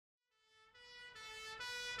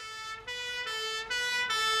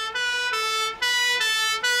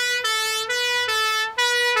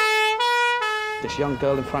this young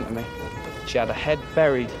girl in front of me. She had her head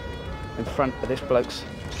buried in front of this bloke's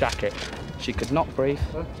jacket. She could not breathe.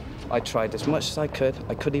 I tried as much as I could.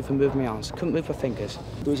 I couldn't even move my arms. Couldn't move my fingers.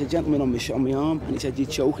 There was a gentleman on my arm, and he said, "You're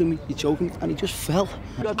choking me, you're choking me," and he just fell.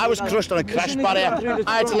 I was crushed on a crash barrier.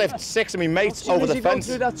 I had to lift 6 of my mates over the fence.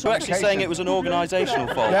 You're actually saying it was an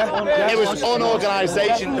organisational fault? Yeah. It was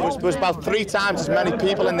unorganisation. There was about 3 times as many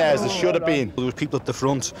people in there as there should have been. There was people at the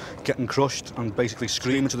front getting crushed and basically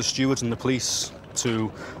screaming to the stewards and the police to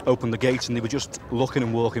open the gates, and they were just looking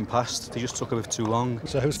and walking past. They just took a bit too long.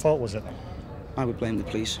 So whose fault was it? I would blame the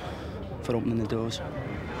police for opening the doors.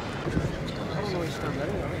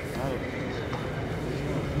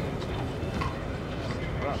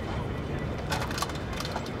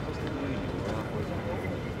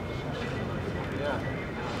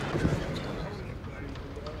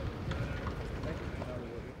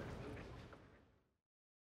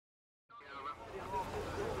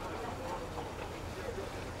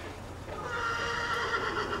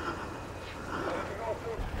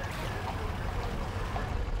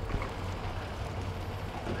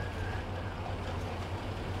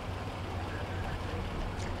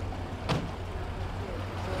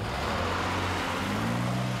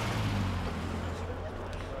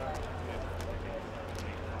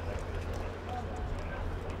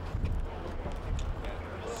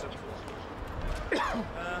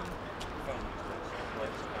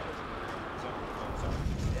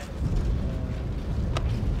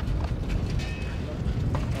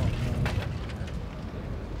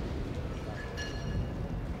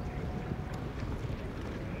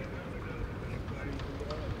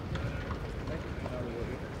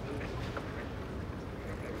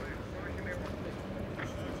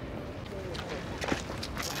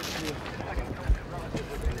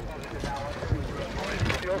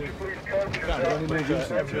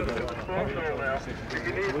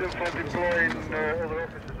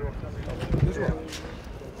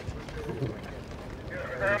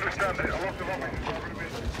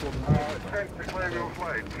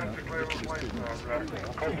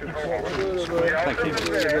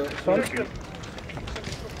 Thank you.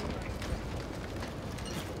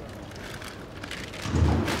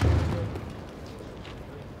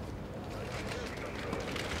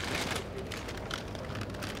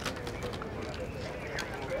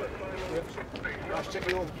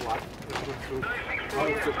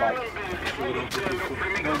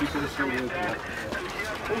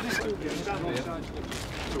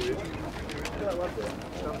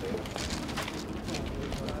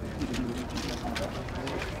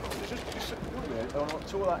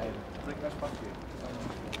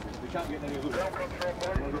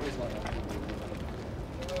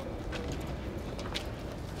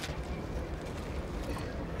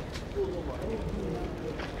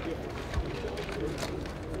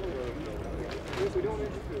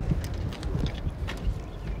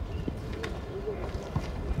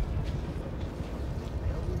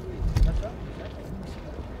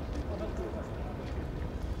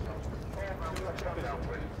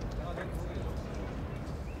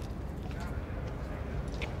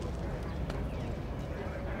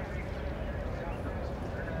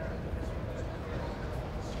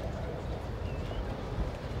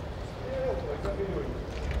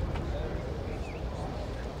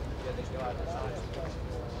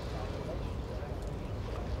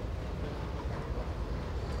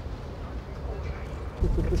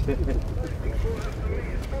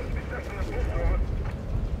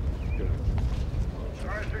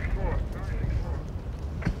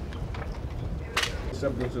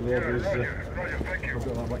 Semblance of order is we've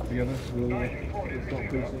got that back together. We'll start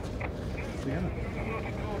piecing together.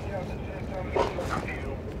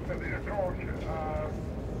 Maybe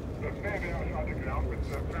outside the ground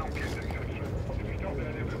with ground kids, etc. If you stop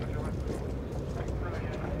there, they'll do it.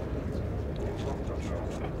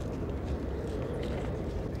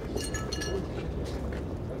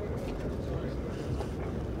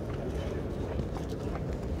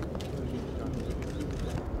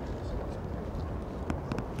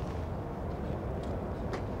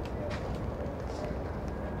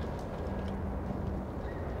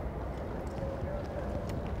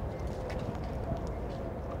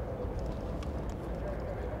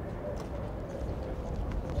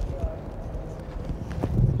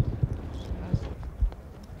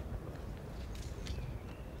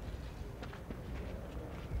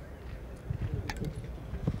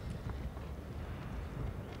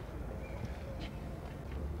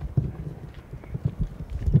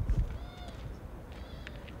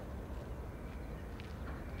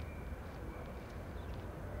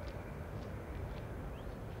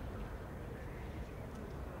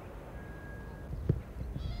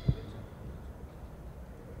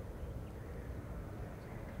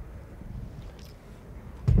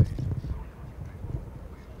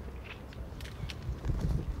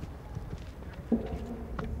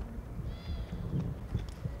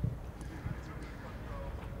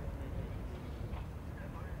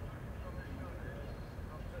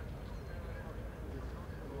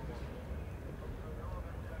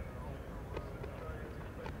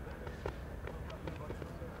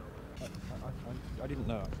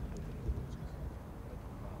 No.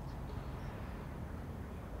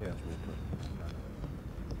 Yeah.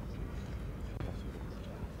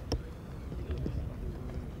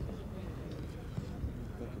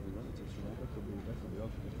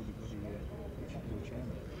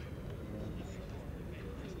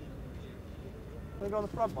 Can I go on the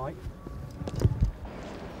front, Mike?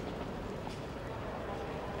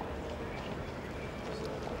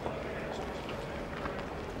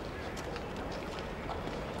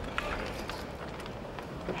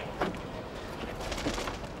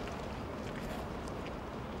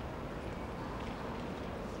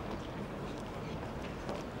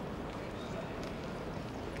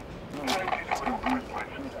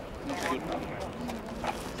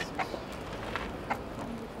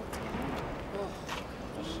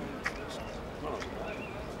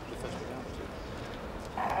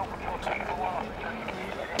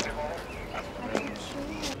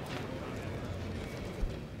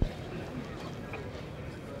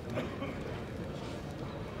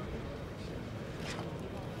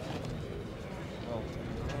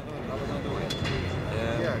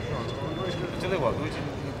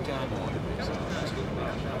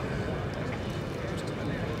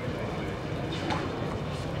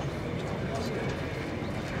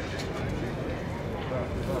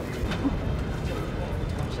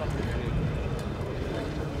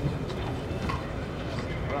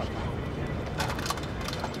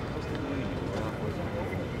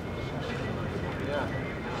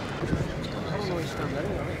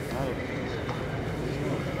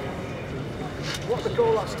 What they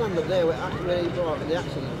call that stand up there where you brought up in the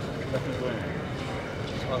accident?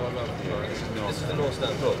 I don't know. This is the North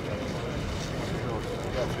Stand Road.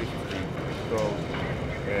 About 315. So,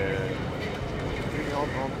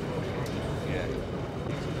 Yeah.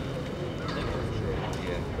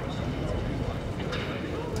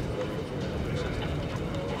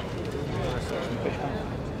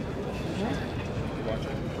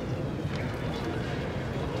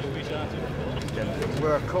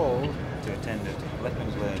 We're called To attend it.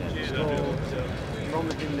 Leckham's Lane. from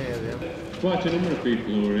the gymnasium. Quite a number of people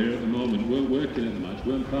who are here at the moment weren't working at the match,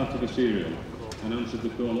 weren't part of the serial, and answered the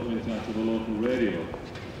call that went out to the local radio.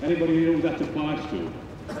 Anybody here who that applies to?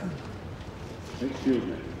 Excuse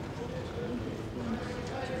me.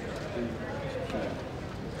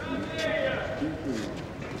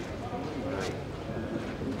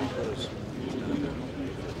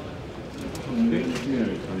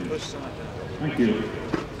 Thank you.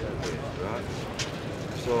 right.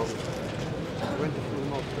 So, when the full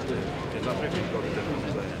mob is that everything got a different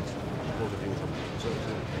plan? So,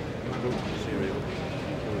 go to the serial,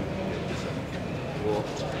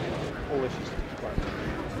 walked, all this is quite.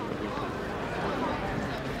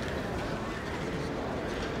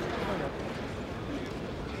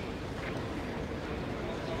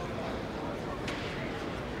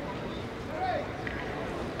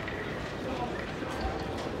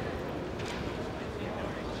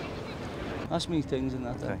 Ask me things and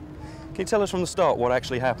that. Okay. Can you tell us from the start what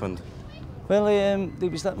actually happened? Well, there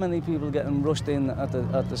was that many people getting rushed in at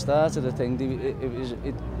the start of the thing.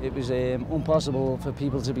 It was impossible for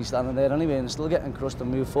people to be standing there anyway and still getting crushed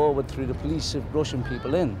and move forward through the police rushing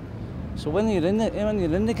people in. So when you're in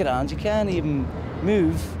the ground, you can't even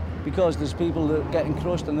move because there's people that are getting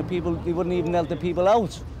crushed and they wouldn't even let the people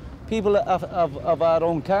out. People of our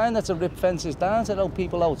own kind that have ripped fences down to help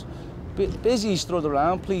people out. Busy strut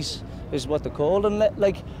around, police is what they're called, and let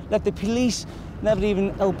the police never even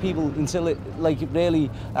help people until it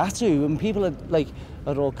really had to, and people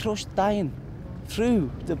are all crushed, dying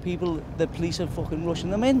through the police are fucking rushing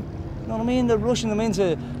them in. You know what I mean? They're rushing them in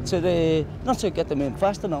to not to get them in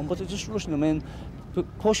fast enough, but they're just rushing them in,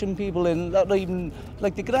 pushing people in. Not even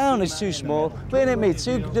the ground is too small. Wait a minute,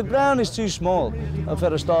 the ground is too small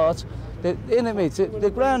for a start.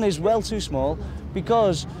 The ground is well too small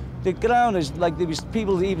because the ground is there was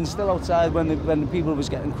people even still outside when the people was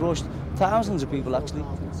getting crushed. Thousands of people actually.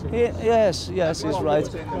 Yes, is right.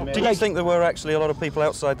 Do you think there were actually a lot of people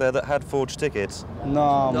outside there that had forged tickets?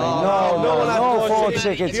 No, no forged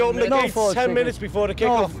tickets. They opened the gates 10 minutes before the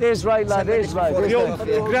kick-off. No, is right, lad, is right. They opened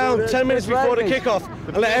the ground 10 minutes before the kick-off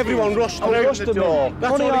and let everyone rush through. Rush the door.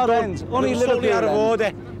 That's only our end. Only Liverpool out of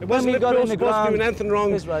order. It wasn't Liverpool supposed to do anything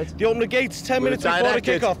wrong. Right. They opened the gates 10 minutes before the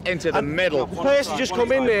kick-off. Into the middle. The person just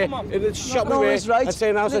come in there and shot me away and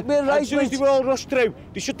saying, as soon as they were all rushed through,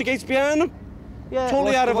 they shut the gates behind them. Yeah.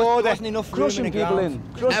 Totally out of order. Crushing people in.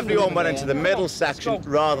 Everyone went into the middle section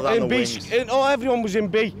rather than the wings. Everyone was in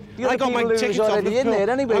B. I got my tickets already in there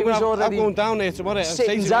anyway. I'm going down there tomorrow.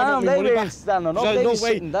 Sitting down. They weren't standing up. They were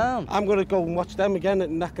sitting down. I'm going to go and watch them again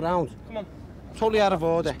in that ground. Come on. Totally out of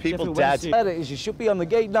order. People dead. You should be on the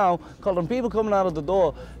gate now, calling people coming out of the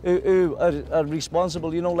door who are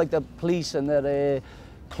responsible, you know, like the police and their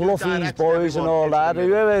Cluffy's boys and all that.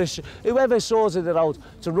 Whoever sorted it out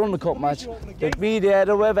to run the cup match, the media,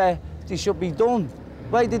 whoever, they should be done.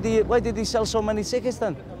 Why did they sell so many tickets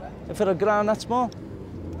then? For a ground that small?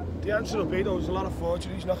 The answer will be there was a lot of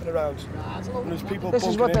forgeries knocking around. And there's people. This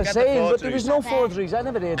is what they're saying, but there was no forgeries. I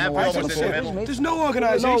never heard no forgeries. There's no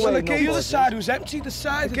organisation. The gate other side was empty. The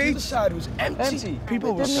other side was empty.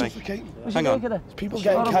 People were suffocating. Hang on. People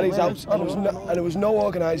getting carried out, and there was no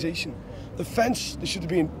organisation. The fence, they should have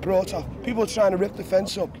been brought off. People were trying to rip the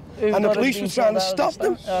fence up, and the police were trying to stop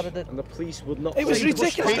them. And the police would not. It was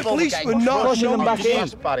ridiculous. The police were not pushing them back in.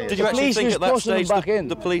 Did you actually think at that stage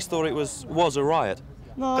the police thought it was a riot?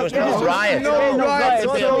 No, there was no riot. No riot.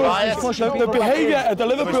 The behaviour of the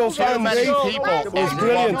Liverpool fans is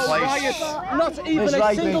brilliant. Not even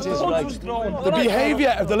a single punch was thrown. The behaviour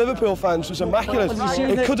of the Liverpool fans was immaculate.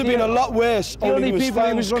 It could have been a lot worse. Only was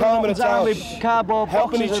fans calming it down,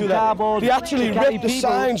 helping each other. They actually ripped the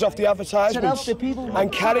signs off the advertisements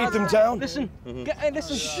and carried them down. Listen,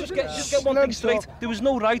 just get one thing straight. There was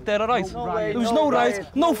no riot there, all right? There was no riot,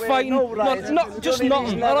 no fighting, not just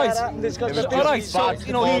nothing, all right? All right, so.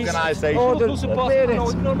 You know, organisation.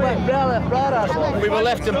 We were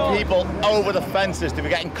lifting people over the fences. They were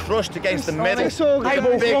getting crushed against the middle.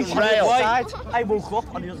 Big rail. I woke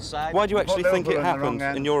up on the other side. Why do you actually think it happened,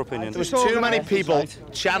 in your opinion? There was too many people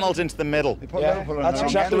channelled into the middle. Yeah, that's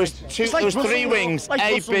exactly. There was three wings,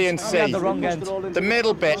 A, B and C. The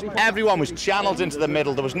middle bit, everyone was channelled into the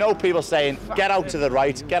middle. There was no people saying, get out to the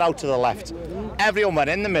right, get out to the left. Everyone went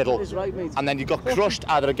in the middle, and then you got crushed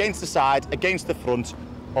either against the side, against the front,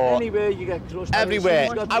 or anywhere you get crushed. Everywhere.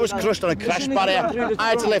 I was crushed on a crash barrier.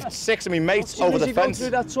 I had to lift 6 of my mates over the fence.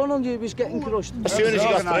 Through that tunnel, you was getting crushed. As soon as you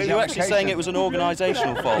got through, you're actually saying it was an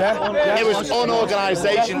organisational fault. Yeah. It was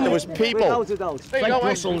unorganisation. There was people in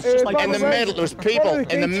the middle. There was people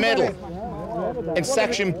in the middle. In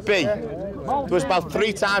section B. There was about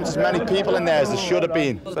 3 times as many people in there as there should have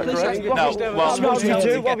been. No, what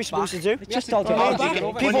are we supposed to do? Just tell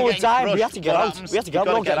them. People were dying, we had to get out. We had to get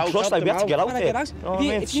out, we get crushed, we had to get out there.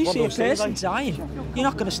 If you see a person dying, you're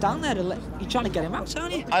not going to stand there, you're trying to get him out,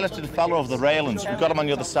 aren't you? I lifted a fella over the railings, we got him on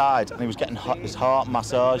the other side, and he was getting his heart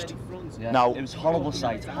massaged. Now, it was horrible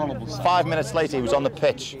sight, 5 minutes later, he was on the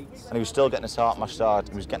pitch, and he was still getting his heart massaged.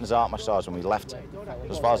 He was getting his heart massaged when we left.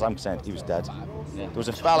 As far as I'm concerned, he was dead. There was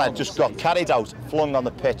a fella just got carried out, flung on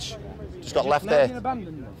the pitch, just got left there.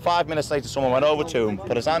 5 minutes later, someone went over to him,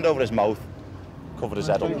 put his hand over his mouth, covered his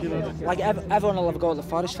head up. Like everyone will have a go at the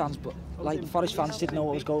Forest fans, but like the Forest fans didn't know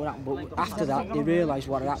what was going on. But after that, they realised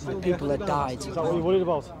what had happened. The people had died. Is that what you're worried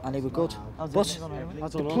about? And they were good. But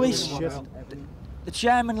the police, the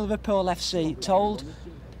chairman of Liverpool FC told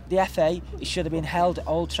the FA it should have been held at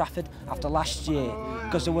Old Trafford after last year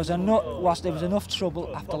because there was enough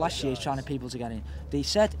trouble after last year trying to people to get in. They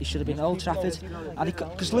said it should have been Old Trafford, and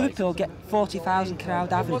because Liverpool get 40,000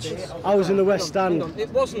 crowd average. I was in the West Stand,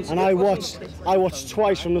 and I watched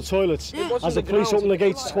twice from the toilets as the police opened the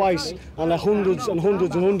gates twice, and there hundreds and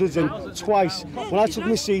hundreds and hundreds in twice. When I took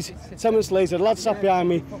my seat, 10 minutes later, the lad sat behind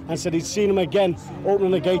me and said he'd seen him again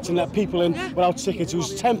opening the gates and let people in without tickets. There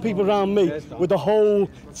was 10 people around me with the whole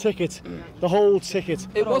ticket. The whole ticket.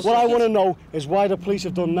 What I want to know is why the police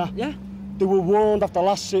have done that. Yeah. They were warned after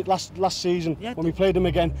last season when we played them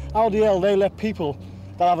again. How the hell they let people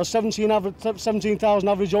that have a 17,000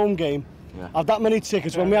 average home game have that many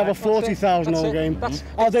tickets when we have a 40,000 home game?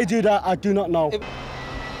 How they do that, I do not know.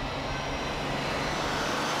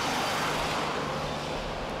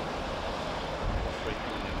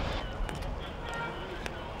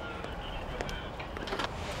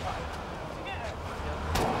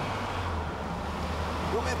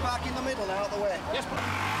 Back in the middle now, out the way. Yes,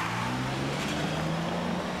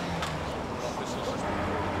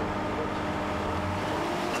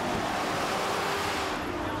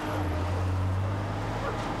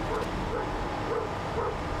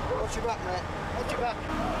 watch your back, mate. Watch your back.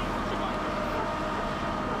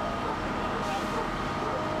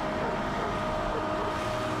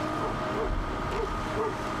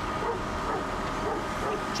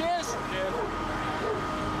 Cheers.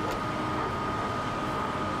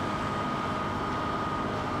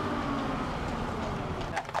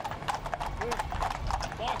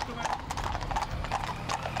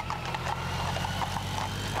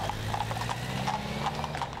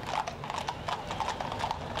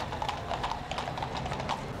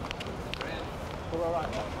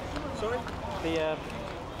 Sorry?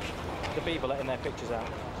 The people letting their pictures out.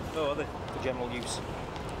 Oh, are they? For general use.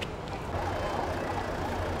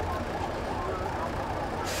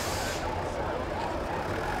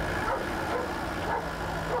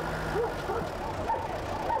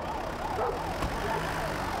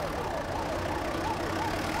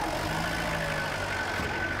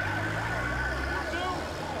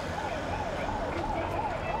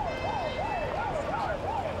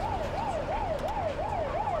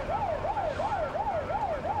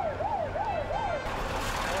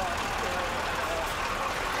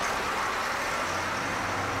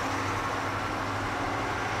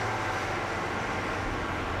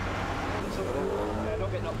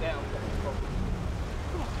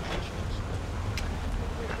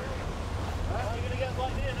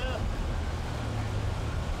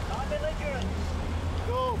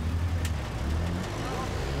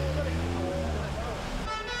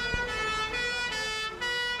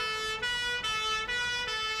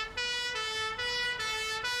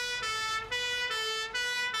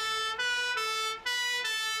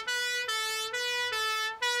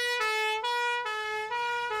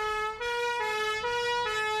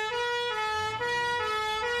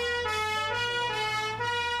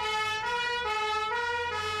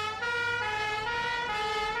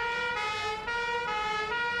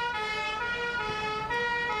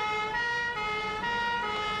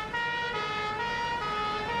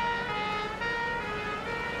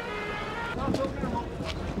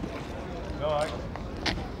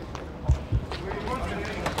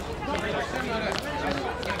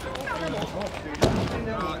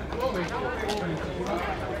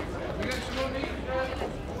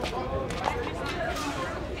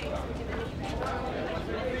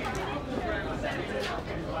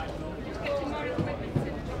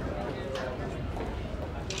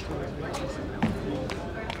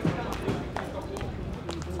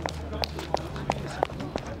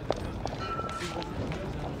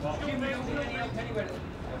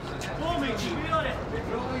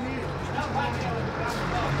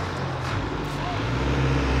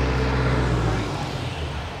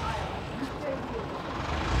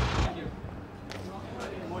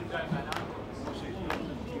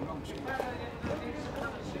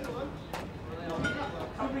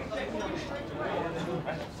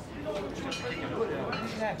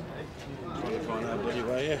 Find out bloody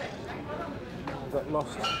way here. Got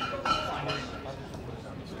lost.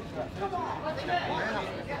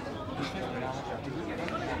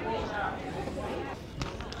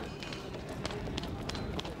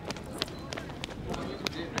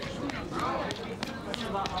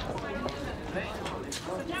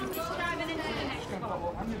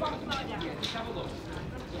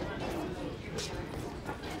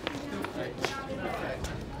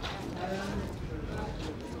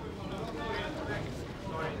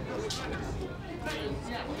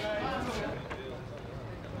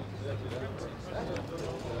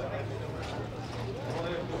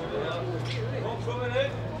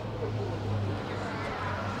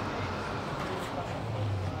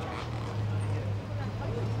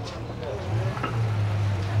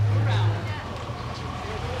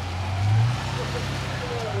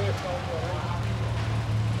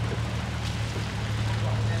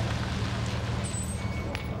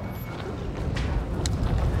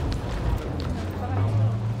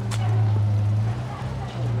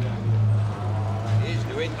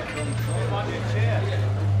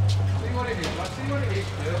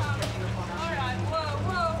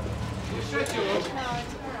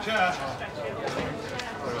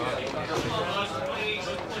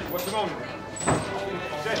 What's the moment?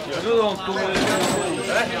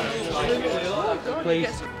 Please.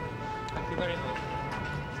 Thank you very much.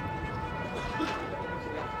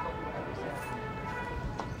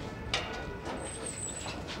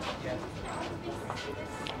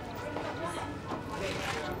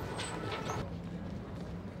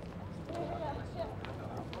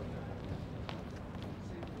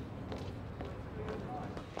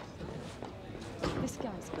 This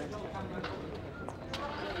guy's good.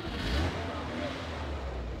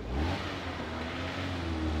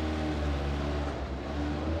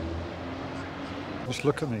 Just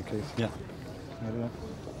look at me, Keith. Yeah.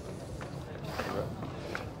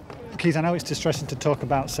 Keith, I know it's distressing to talk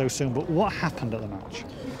about so soon, but what happened at the match?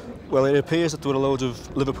 Well, it appears that there were a load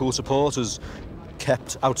of Liverpool supporters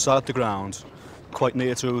kept outside the ground, quite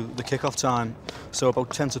near to the kick-off time. So about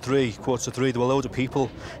 10 to 3, quarter to 3, there were a load of people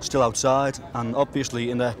still outside, and obviously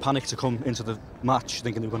in their panic to come into the match,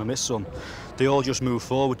 thinking they were going to miss some, they all just moved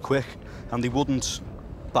forward quick, and they wouldn't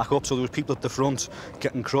back up. So there was people at the front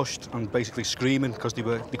getting crushed and basically screaming because they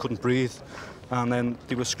couldn't breathe, and then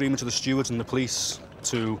they were screaming to the stewards and the police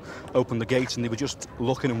to open the gates, and they were just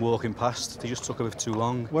looking and walking past. They just took a bit too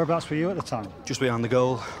long. Whereabouts were you at the time? Just behind the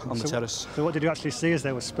goal on the terrace. So what did you actually see as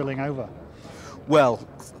they were spilling over? Well,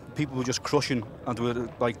 people were just crushing, and there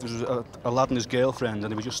was a lad and his girlfriend,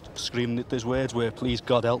 and they were just screaming. These words were, "Please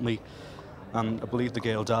God help me," and I believe the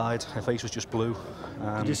girl died. Her face was just blue.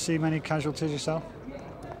 Did you see many casualties yourself?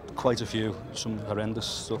 Quite a few, some horrendous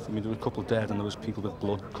stuff. I mean, there were a couple dead, and there was people with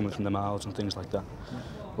blood coming from their mouths and things like that,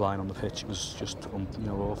 lying on the pitch. It was just,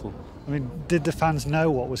 awful. I mean, did the fans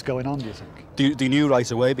know what was going on, do you think? They knew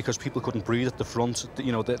right away, because people couldn't breathe at the front.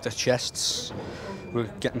 Their chests were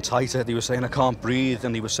getting tighter. They were saying, "I can't breathe,"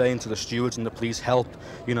 and they were saying to the stewards and the police, "Help,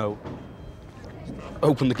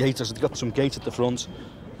 open the gates." They got some gates at the front,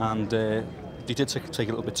 and they did take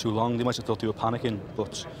a little bit too long. They might have thought they were panicking,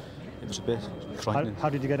 but it was a bit frightening. How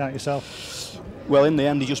did you get out yourself? Well, in the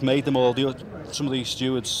end, he just made them all. Some of these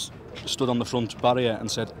stewards stood on the front barrier and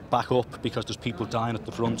said, "Back up, because there's people dying at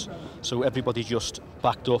the front." So everybody just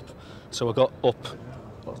backed up. So I got up,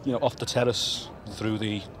 off the terrace through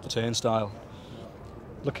the turnstile.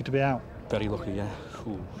 Lucky to be out. Very lucky, yeah.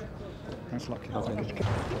 Ooh. That's lucky. Okay.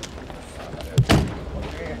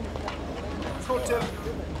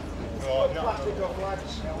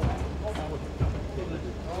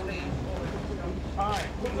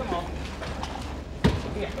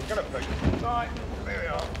 Right, there we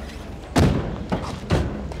are.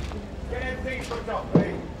 Get everything put up,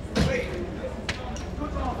 please. Please.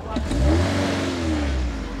 Good off, lads.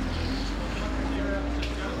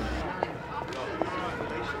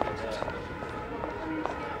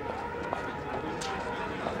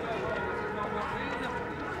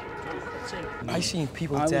 I seen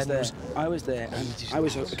people dead. I was there, and I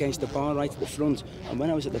was against the bar right at the front. And when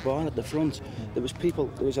I was at the bar at the front, there was people.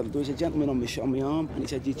 There was a gentleman on my arm, and he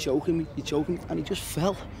said, "You're choking me, you're choking me," and he just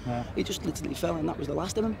fell. Yeah. He just literally fell, and that was the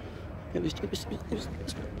last of him. It was. Do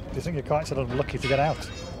you think you're quite sort of lucky to get out?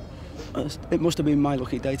 It must have been my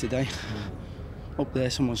lucky day today. Up there,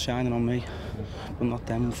 someone's shining on me, but not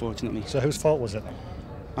them, unfortunately. So whose fault was it?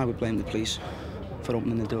 I would blame the police for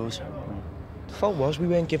opening the doors. The fault was we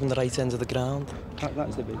weren't given the right end of the ground. That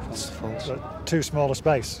is the big fault. So too small a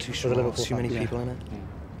space for the Liverpool too many fans. people in it.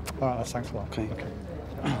 All right, thanks a lot. Okay.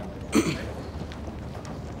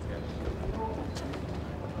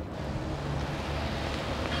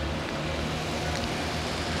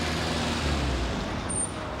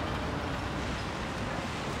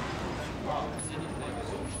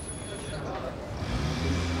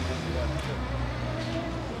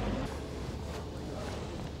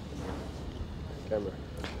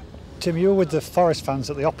 Tim, you were with the Forest fans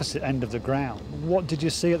at the opposite end of the ground. What did you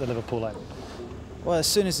see at the Liverpool end? Well, as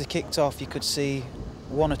soon as they kicked off, you could see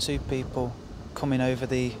one or two people coming over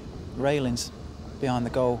the railings behind the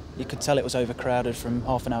goal. You could tell it was overcrowded from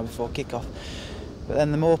half an hour before kick-off. But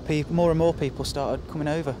then more and more people started coming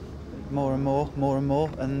over. More and more.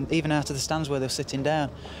 And even out of the stands where they were sitting down.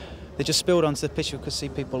 They just spilled onto the pitch. We could see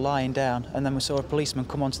people lying down. And then we saw a policeman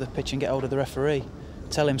come onto the pitch and get hold of the referee,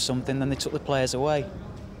 tell him something, then they took the players away.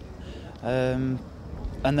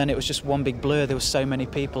 And then it was just one big blur. There were so many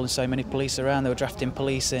people and so many police around. They were drafting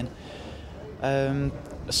police in.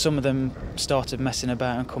 Some of them started messing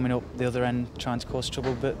about and coming up the other end trying to cause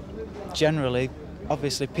trouble, but generally,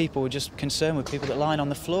 obviously, people were just concerned with people that lying on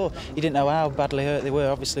the floor. You didn't know how badly hurt they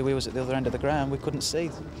were. Obviously, we was at the other end of the ground. We couldn't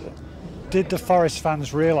see. Did the Forest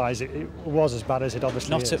fans realise it was as bad as it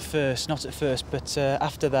obviously is? Not at first, but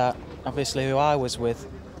after that, obviously, who I was with,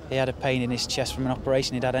 he had a pain in his chest from an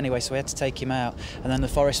operation he'd had anyway, so we had to take him out. And then the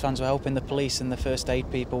Forest fans were helping the police and the first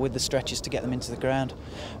aid people with the stretchers to get them into the ground.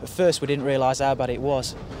 At first we didn't realise how bad it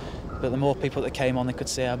was, but the more people that came on, they could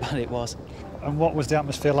see how bad it was. And what was the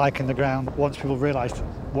atmosphere like in the ground once people realised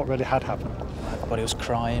what really had happened? Everybody was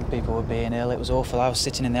crying, people were being ill, it was awful. I was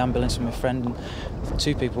sitting in the ambulance with my friend and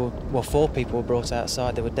 4 people were brought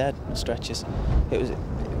outside, they were dead on stretchers. It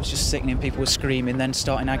was just sickening. People were screaming, then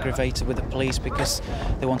starting aggravated with the police because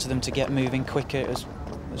they wanted them to get moving quicker. It was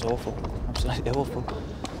awful, absolutely awful.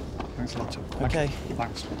 Thanks a lot. Okay.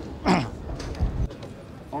 Thanks.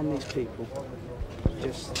 On these people,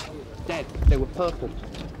 just dead. They were purple.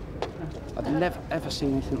 I've never ever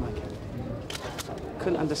seen anything like it.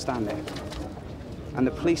 Couldn't understand it. And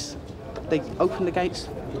the police, they opened the gates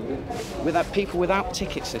people without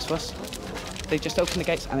tickets. This was. They just opened the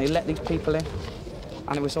gates and they let these people in.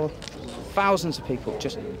 And it was all thousands of people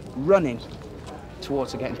just running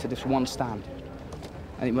towards getting to this one stand.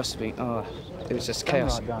 And it must have been, it was just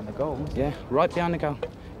chaos. Right behind the goal. Yeah, right behind the goal.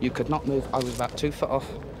 You could not move. I was about 2 foot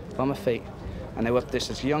off from my feet. And there was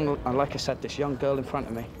this young, like I said, this young girl in front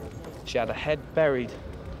of me. She had her head buried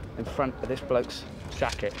in front of this bloke's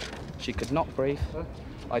jacket. She could not breathe.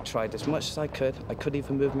 I tried as much as I could. I couldn't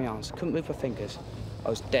even move my arms. Couldn't move my fingers. I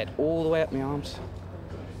was dead all the way up my arms.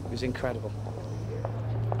 It was incredible.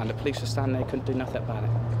 and the police were standing there, couldn't do nothing about it.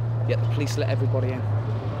 Yet the police let everybody in,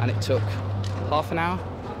 and it took half an hour.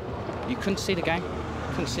 You couldn't see the game.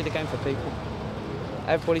 Couldn't see the game for people.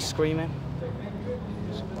 Everybody screaming.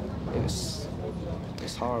 It was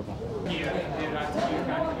horrible.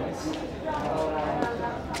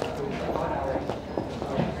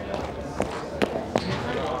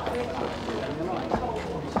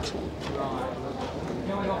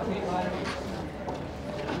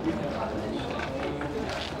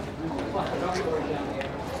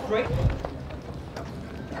 Great.